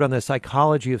expert on the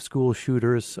psychology of school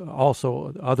shooters,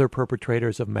 also other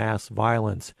perpetrators of mass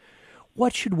violence.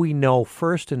 What should we know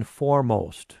first and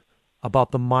foremost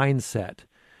about the mindset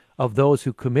of those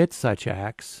who commit such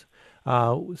acts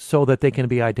so that they can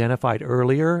be identified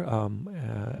earlier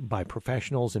by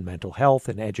professionals in mental health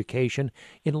and education,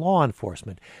 in law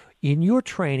enforcement? In your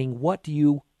training, what do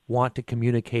you want to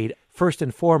communicate first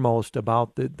and foremost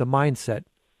about the mindset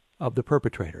of the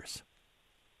perpetrators?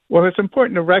 Well, it's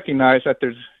important to recognize that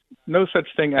there's no such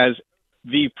thing as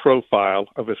the profile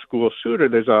of a school shooter.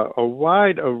 There's a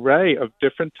wide array of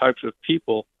different types of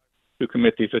people who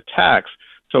commit these attacks.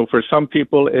 So for some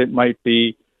people, it might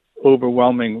be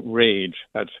overwhelming rage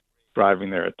that's driving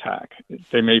their attack.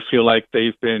 They may feel like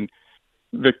they've been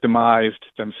victimized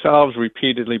themselves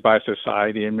repeatedly by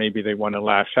society, and maybe they want to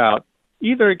lash out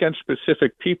either against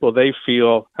specific people they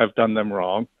feel have done them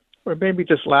wrong, or maybe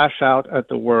just lash out at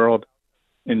the world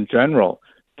in general.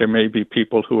 There may be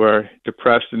people who are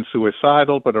depressed and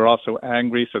suicidal, but are also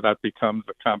angry, so that becomes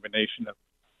a combination of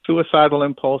suicidal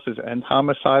impulses and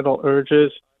homicidal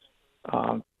urges.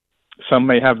 Some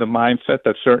may have the mindset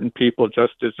that certain people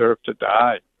just deserve to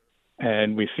die,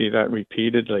 and we see that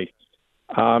repeatedly.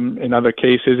 In other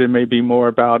cases, it may be more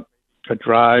about a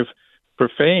drive for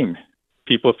fame.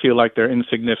 People feel like they're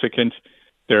insignificant.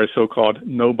 They're a so-called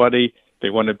nobody. They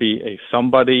want to be a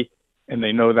somebody, and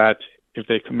they know that if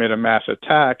they commit a mass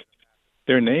attack,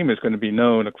 their name is going to be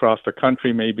known across the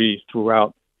country, maybe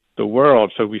throughout the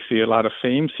world. So we see a lot of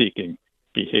fame-seeking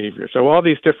behavior. So all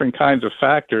these different kinds of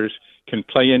factors can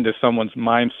play into someone's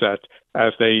mindset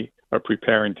as they are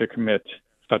preparing to commit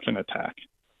such an attack.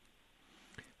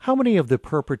 How many of the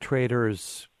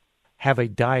perpetrators have a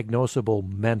diagnosable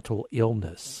mental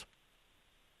illness?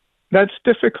 That's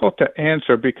difficult to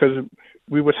answer because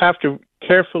we would have to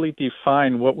carefully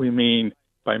define what we mean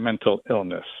by mental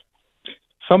illness.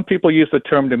 Some people use the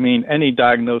term to mean any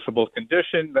diagnosable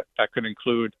condition that could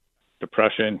include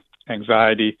depression,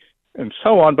 anxiety, and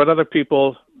so on, but other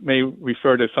people may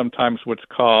refer to sometimes what's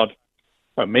called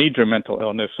a major mental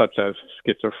illness, such as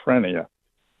schizophrenia.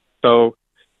 So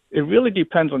it really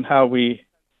depends on how we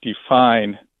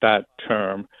define that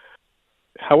term.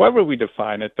 However we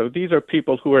define it, though, these are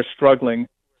people who are struggling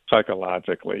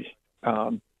psychologically,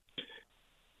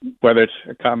 whether it's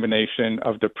a combination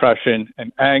of depression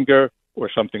and anger or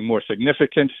something more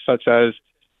significant, such as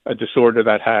a disorder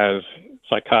that has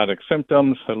psychotic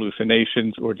symptoms,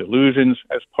 hallucinations, or delusions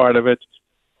as part of it.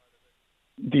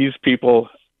 These people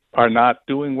are not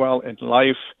doing well in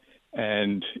life,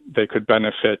 and they could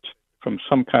benefit from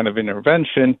some kind of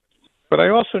intervention. But I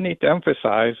also need to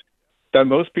emphasize that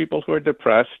most people who are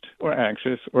depressed or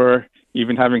anxious or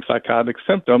even having psychotic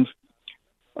symptoms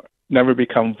never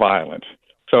become violent.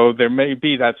 So there may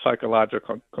be that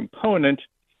psychological component,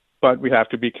 but we have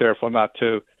to be careful not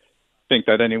to think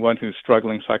that anyone who's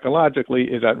struggling psychologically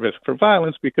is at risk for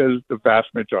violence, because the vast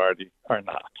majority are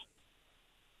not.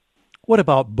 What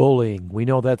about bullying? We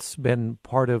know that's been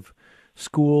part of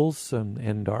schools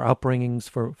and our upbringings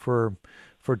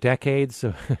for decades,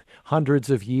 hundreds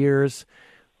of years.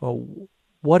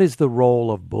 What is the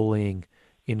role of bullying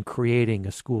in creating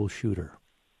a school shooter,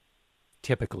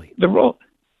 typically? The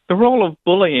role of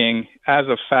bullying as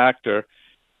a factor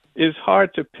is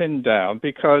hard to pin down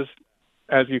because,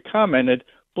 as you commented,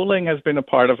 bullying has been a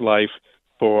part of life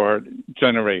for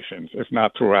generations, if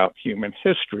not throughout human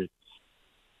history.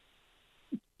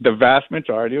 The vast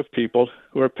majority of people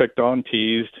who are picked on,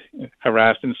 teased,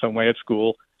 harassed in some way at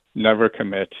school never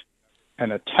commit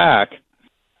an attack.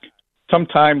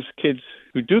 Sometimes kids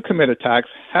who do commit attacks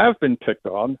have been picked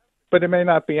on, but it may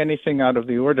not be anything out of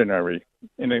the ordinary.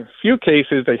 In a few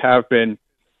cases, they have been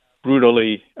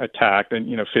brutally attacked and,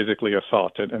 physically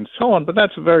assaulted and so on, but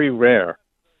that's very rare.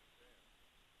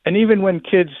 And even when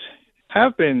kids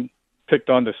have been picked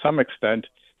on to some extent,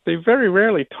 they very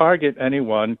rarely target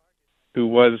anyone who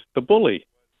was the bully.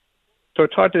 So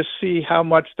it's hard to see how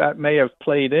much that may have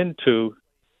played into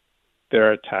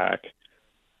their attack.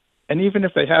 And even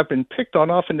if they have been picked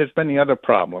on, often there's many other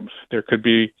problems. There could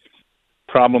be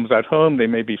problems at home. They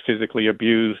may be physically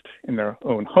abused in their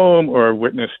own home or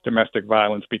witness domestic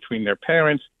violence between their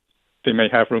parents. They may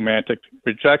have romantic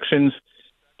rejections.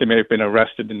 They may have been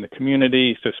arrested in the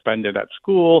community, suspended at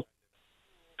school,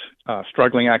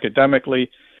 struggling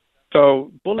academically.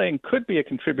 So bullying could be a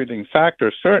contributing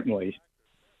factor, certainly,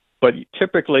 but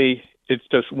typically it's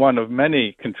just one of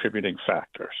many contributing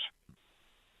factors.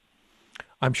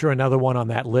 I'm sure another one on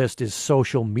that list is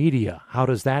social media. How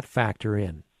does that factor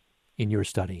in your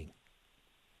studying?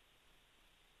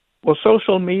 Well,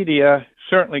 social media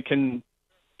certainly can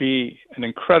be an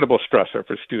incredible stressor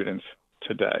for students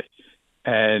today.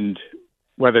 And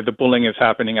whether the bullying is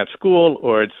happening at school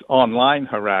or it's online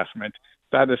harassment,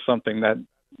 that is something that,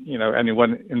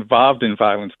 anyone involved in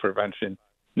violence prevention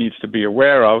needs to be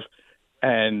aware of.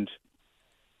 And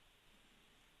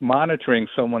monitoring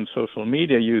someone's social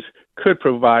media use could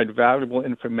provide valuable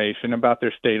information about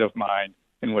their state of mind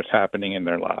and what's happening in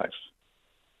their lives.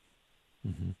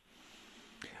 Mm-hmm.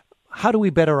 How do we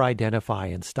better identify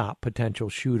and stop potential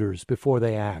shooters before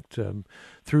they act,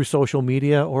 through social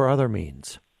media or other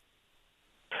means?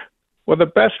 Well, the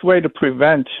best way to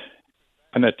prevent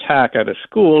an attack at a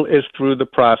school is through the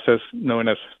process known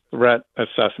as threat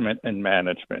assessment and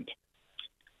management.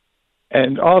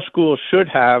 And all schools should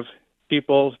have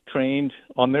people trained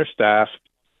on their staff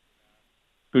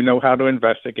who know how to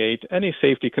investigate any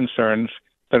safety concerns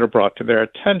that are brought to their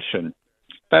attention.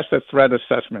 That's the threat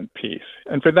assessment piece.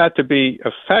 And for that to be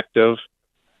effective,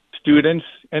 students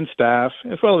and staff,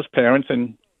 as well as parents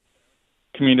and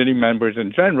community members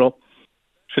in general,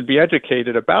 should be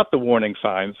educated about the warning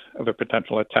signs of a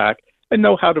potential attack and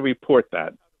know how to report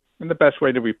that. And the best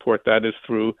way to report that is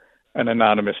through an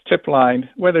anonymous tip line,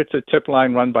 whether it's a tip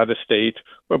line run by the state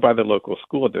or by the local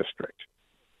school district.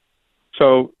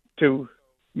 So to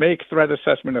make threat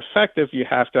assessment effective, you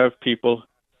have to have people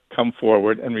come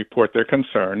forward and report their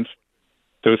concerns.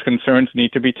 Those concerns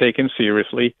need to be taken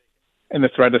seriously, and the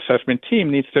threat assessment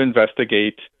team needs to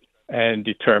investigate and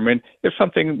determine if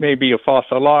something may be a false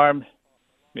alarm,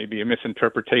 maybe a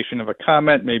misinterpretation of a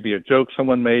comment, maybe a joke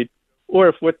someone made, or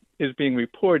if what is being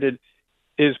reported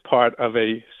is part of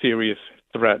a serious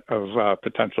threat of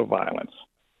potential violence.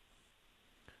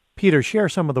 Peter, share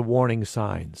some of the warning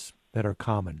signs that are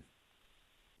common.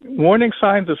 Warning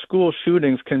signs of school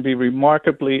shootings can be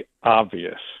remarkably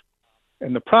obvious.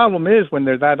 And the problem is when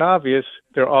they're that obvious,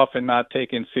 they're often not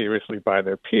taken seriously by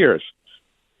their peers.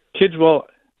 Kids will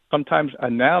sometimes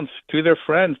announce to their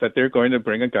friends that they're going to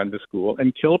bring a gun to school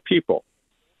and kill people.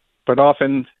 But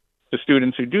often the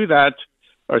students who do that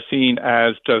are seen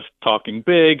as just talking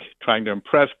big, trying to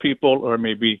impress people, or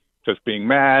maybe just being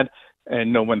mad,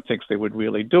 and no one thinks they would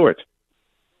really do it.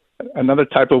 Another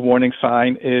type of warning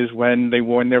sign is when they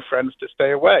warn their friends to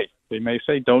stay away. They may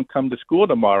say, don't come to school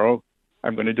tomorrow,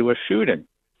 I'm going to do a shooting.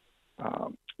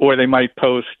 Or they might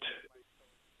post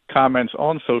comments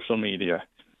on social media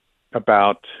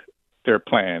about their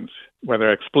plans,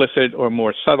 whether explicit or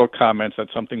more subtle comments that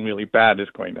something really bad is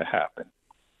going to happen.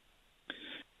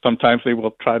 Sometimes they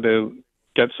will try to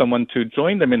get someone to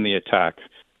join them in the attack.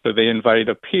 So they invite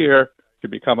a peer to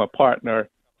become a partner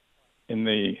in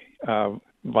the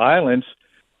violence.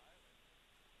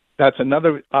 That's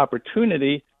another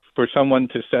opportunity for someone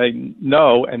to say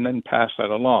no and then pass that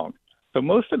along. So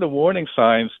most of the warning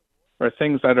signs are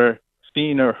things that are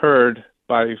seen or heard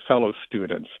by fellow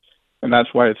students. And that's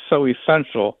why it's so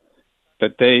essential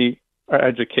that they are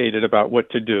educated about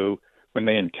what to do when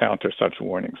they encounter such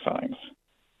warning signs.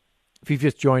 If you've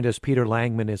just joined us, Peter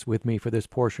Langman is with me for this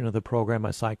portion of the program,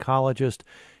 a psychologist.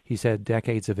 He's had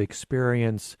decades of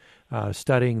experience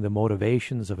studying the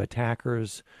motivations of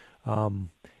attackers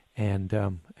and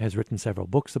has written several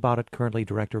books about it, currently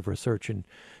director of research and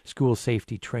school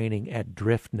safety training at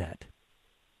DriftNet.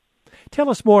 Tell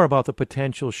us more about the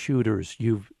potential shooters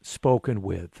you've spoken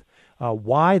with,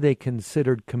 why they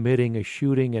considered committing a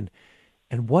shooting,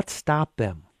 and what stopped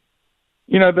them.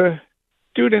 The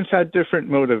students had different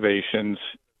motivations.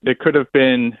 It could have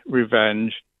been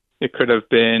revenge. It could have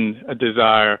been a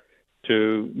desire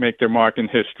to make their mark in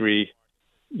history,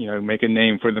 make a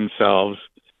name for themselves.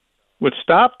 What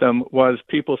stopped them was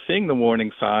people seeing the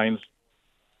warning signs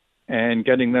and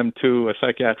getting them to a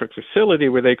psychiatric facility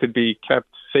where they could be kept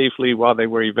safely while they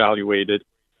were evaluated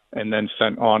and then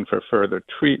sent on for further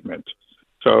treatment.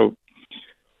 So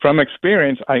from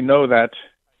experience, I know that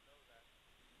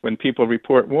when people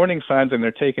report warning signs and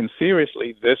they're taken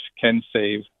seriously, this can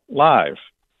save lives.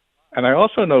 And I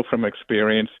also know from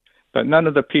experience that none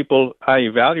of the people I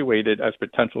evaluated as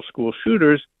potential school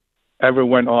shooters ever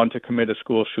went on to commit a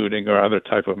school shooting or other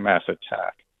type of mass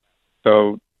attack.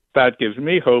 So that gives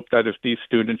me hope that if these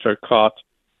students are caught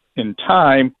in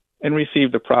time and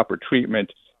receive the proper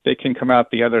treatment, they can come out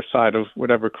the other side of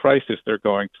whatever crisis they're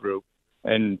going through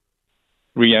and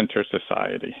re-enter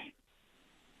society.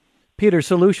 Peter,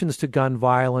 solutions to gun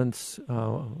violence,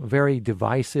 a very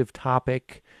divisive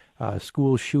topic,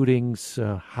 school shootings,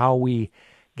 how we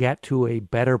get to a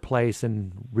better place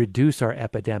and reduce our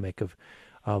epidemic of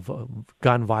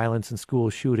gun violence and school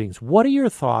shootings. What are your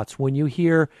thoughts when you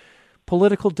hear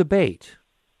political debate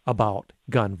about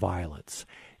gun violence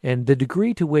and the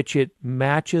degree to which it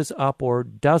matches up or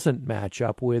doesn't match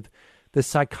up with the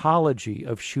psychology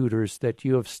of shooters that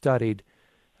you have studied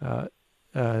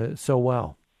so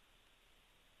well?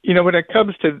 You know, when it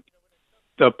comes to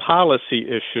the policy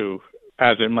issue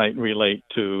as it might relate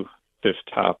to this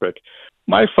topic,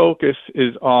 my focus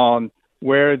is on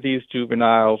where these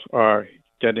juveniles are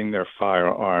getting their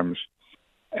firearms.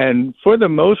 And for the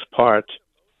most part,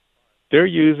 they're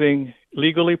using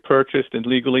legally purchased and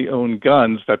legally owned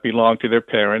guns that belong to their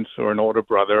parents or an older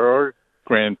brother or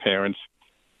grandparents.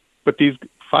 But these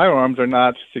firearms are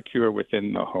not secure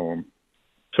within the home.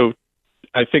 So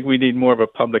I think we need more of a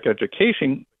public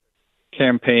education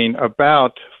campaign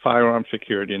about firearm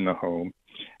security in the home.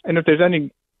 And if there's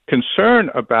any concern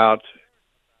about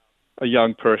a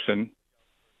young person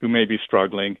who may be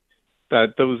struggling,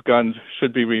 that those guns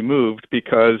should be removed,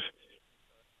 because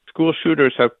school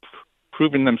shooters have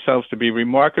proven themselves to be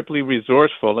remarkably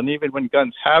resourceful. And even when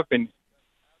guns have been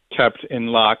kept in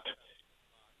locked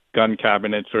gun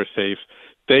cabinets or safes,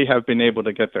 they have been able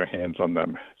to get their hands on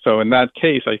them. So in that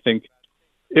case, I think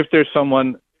if there's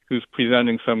someone who's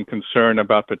presenting some concern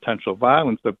about potential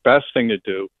violence, the best thing to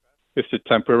do is to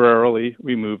temporarily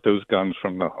remove those guns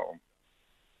from the home.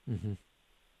 Mm-hmm.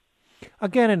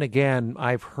 Again and again,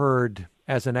 I've heard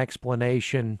as an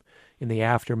explanation in the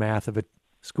aftermath of a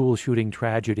school shooting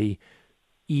tragedy,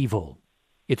 evil.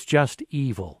 It's just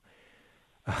evil.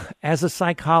 As a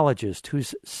psychologist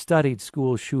who's studied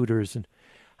school shooters, and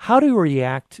how do you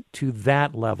react to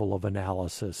that level of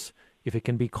analysis, if it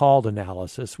can be called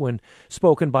analysis, when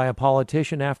spoken by a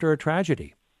politician after a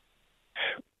tragedy?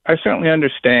 I certainly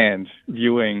understand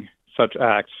viewing such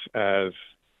acts as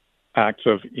acts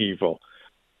of evil.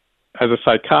 As a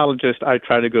psychologist, I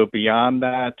try to go beyond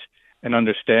that and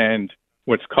understand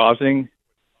what's causing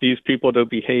these people to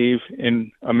behave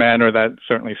in a manner that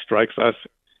certainly strikes us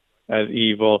as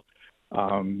evil.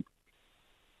 The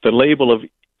label of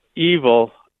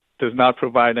evil does not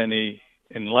provide any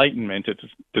enlightenment. It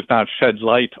does not shed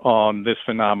light on this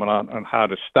phenomenon, on how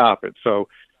to stop it. So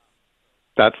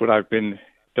that's what I've been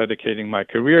dedicating my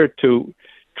career to,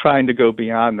 trying to go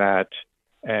beyond that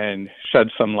and shed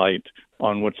some light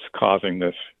on what's causing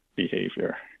this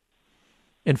behavior.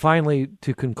 And finally,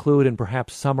 to conclude and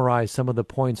perhaps summarize some of the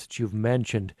points that you've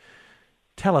mentioned,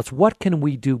 tell us, what can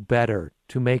we do better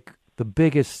to make the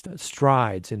biggest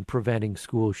strides in preventing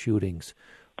school shootings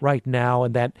right now,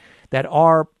 and that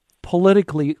are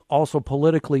also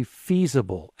politically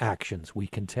feasible actions we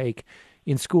can take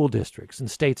in school districts and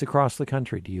states across the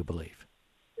country, do you believe?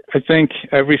 I think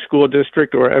every school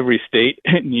district or every state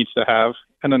needs to have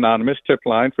an anonymous tip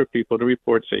line for people to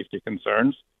report safety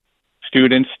concerns.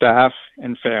 Students, staff,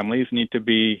 and families need to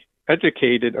be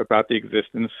educated about the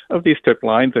existence of these tip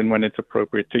lines and when it's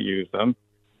appropriate to use them.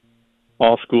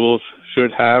 All schools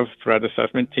should have threat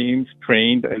assessment teams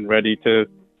trained and ready to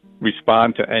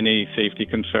respond to any safety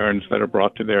concerns that are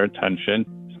brought to their attention.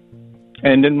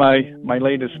 And in my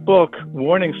latest book,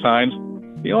 Warning Signs,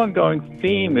 the ongoing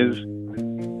theme is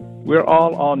we're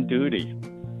all on duty.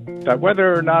 That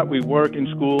whether or not we work in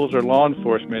schools or law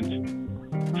enforcement,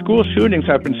 school shootings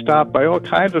have been stopped by all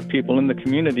kinds of people in the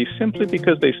community simply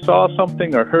because they saw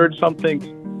something or heard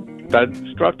something that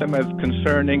struck them as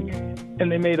concerning,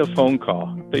 and they made a phone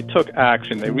call. They took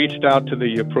action. They reached out to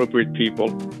the appropriate people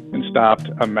and stopped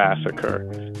a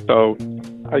massacre. So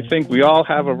I think we all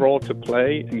have a role to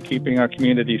play in keeping our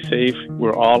community safe.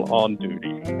 We're all on duty.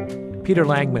 Peter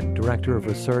Langman, Director of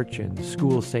Research and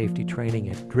School Safety Training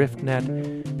at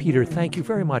DriftNet. Peter, thank you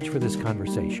very much for this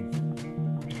conversation.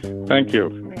 Thank you.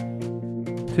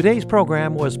 Today's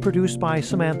program was produced by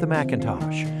Samantha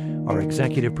McIntosh. Our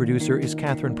executive producer is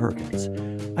Catherine Perkins.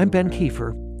 I'm Ben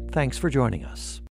Kiefer. Thanks for joining us.